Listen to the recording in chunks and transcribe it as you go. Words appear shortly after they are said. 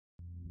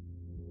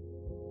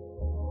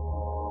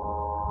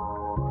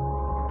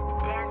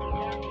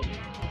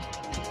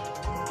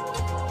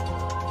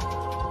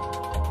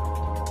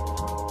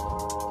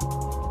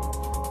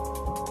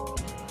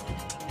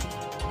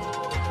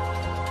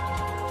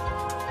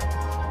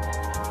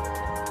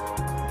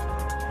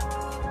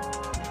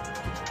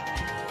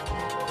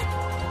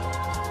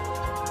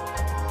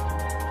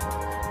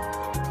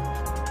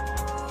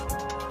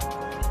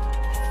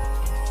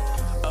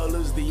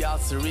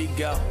alter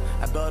ego.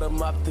 I built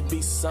him up to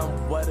be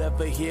somewhat of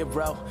a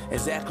hero.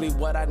 Exactly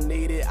what I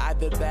needed.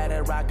 Either that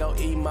or I go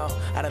emo.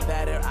 Out of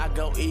that or I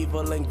go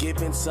evil and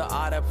give in to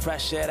all the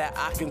pressure that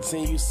I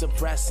continue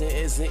suppressing.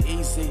 Isn't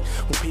easy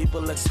when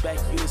people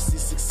expect you to see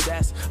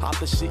success off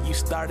the shit you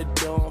started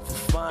doing for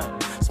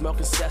fun.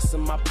 Smoking cess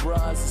in my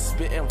bras and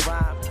spitting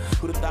rhyme.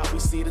 Who'da thought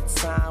we'd see the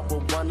time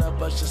when one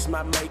of us just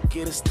might make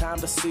it? It's time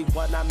to see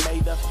what I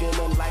made of.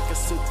 Feeling like a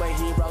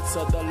superhero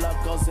to the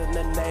locals and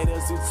the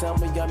natives who tell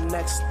me I'm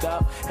next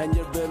up. And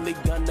you're really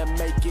gonna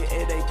make it.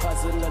 It ain't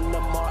puzzling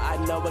no more. I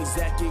know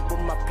exactly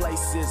where my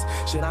place is.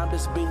 Shit, I'm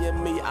just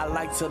being me. I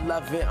like to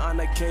love it on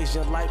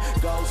occasion. Life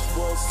goes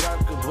full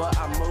circle, but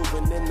I'm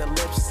moving in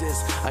ellipses.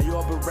 I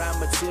orbit around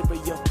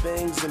material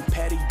things and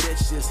petty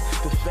dishes.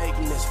 The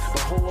fakeness,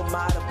 but who am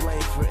I to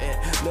blame for it?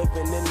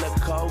 Living in the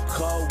cold,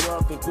 cold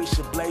world, think we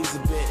should blaze a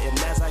bit. And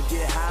as I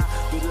get high,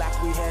 we like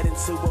we head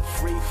into a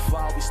free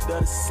fall. We still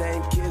the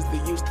same kids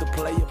that used to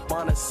play up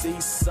on a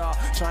seesaw,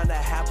 trying to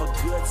have a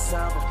good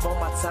time before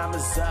my time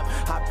is up.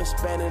 I've been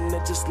spending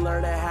it just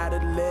learning how to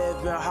live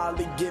and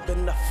hardly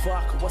giving a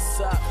fuck. What's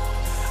up?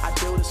 I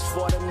do this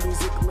for the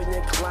musically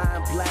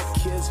inclined black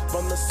kids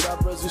from the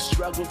suburbs who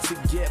struggle to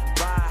get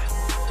by.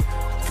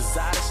 Cause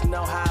I just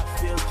know how it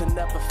feels to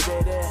never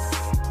fit in.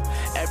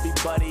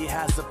 Everybody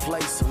has a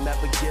place, so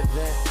never give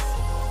in.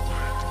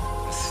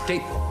 A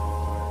staple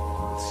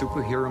of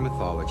superhero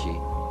mythology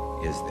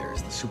is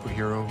there's the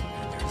superhero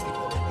and there's the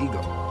alter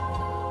ego.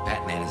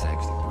 Batman is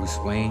actually Bruce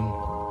Wayne.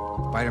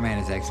 Spider-Man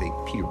is actually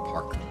Peter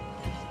Parker.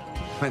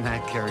 When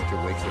that character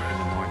wakes up in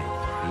the morning,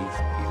 he's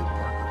Peter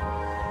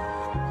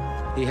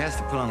Parker. He has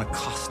to put on a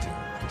costume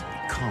to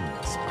become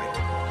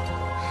Spider-Man.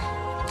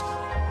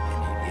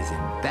 And it is in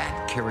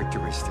that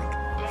characteristic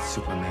that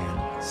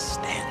Superman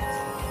stands.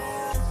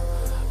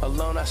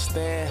 Alone I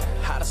stand,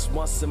 I just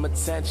want some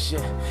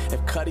attention.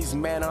 If Cuddy's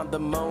man on the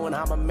moon,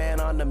 I'm a man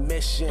on a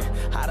mission.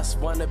 I just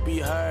wanna be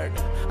heard,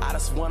 I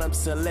just want them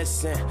to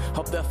listen.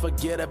 Hope they'll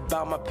forget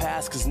about my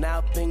past, cause now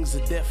things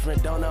are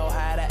different. Don't know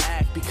how to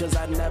act because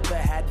I never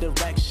had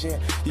direction.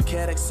 You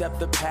can't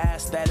accept the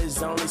past, that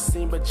is only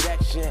seen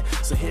rejection.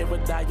 So hear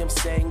what I am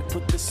saying,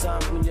 put this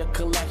song in your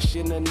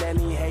collection. And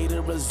any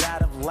hater is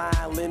out of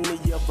line,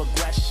 linear of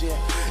aggression.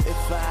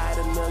 If I had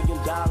 $1 million,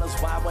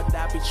 why would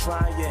I be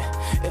trying?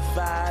 If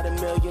I had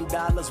 $1 million,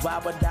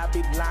 why would I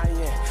be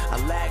lying? I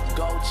lack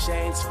gold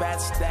chains, fat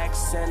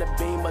stacks, and a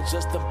beamer.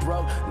 Just a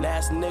broke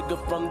ass nigga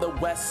from the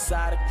west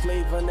side of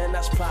Cleveland, and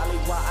that's probably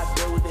why I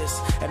do this.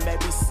 And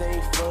maybe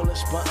seem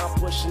foolish, but I'm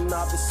pushing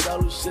all the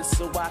solo shit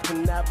so I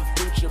can have a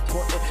future.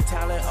 Putting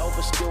talent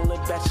over schooling,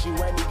 bet you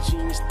any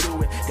genius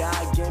do it.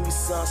 God gave me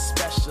something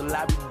special,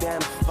 I be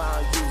damned if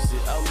I don't use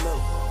it. Oh no.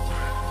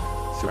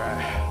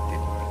 Superman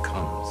didn't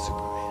become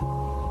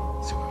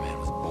Superman. Superman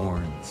was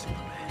born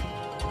Superman.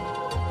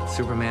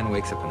 Superman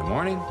wakes up in the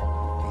morning,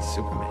 he's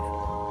Superman.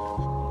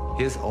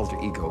 His alter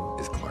ego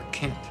is Clark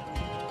Kent.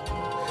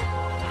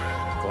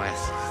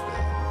 Glasses,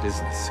 the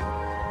business suit,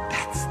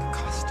 that's the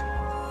costume.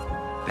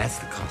 That's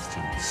the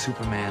costume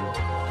Superman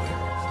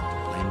wears to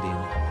blend in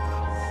with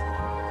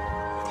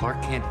us.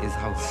 Clark Kent is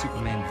how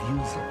Superman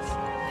views us.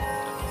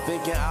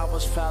 Thinking I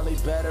was probably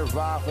better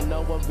off when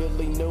no one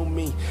really knew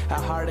me.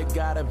 How hard it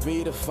gotta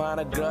be to find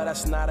a girl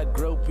that's not a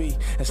groupie.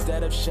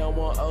 Instead of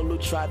showing Olu,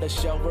 tried to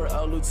show her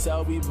Olu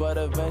Toby, but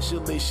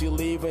eventually she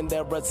leaving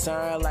the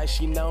return like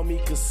she know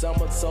me, cause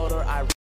someone told her I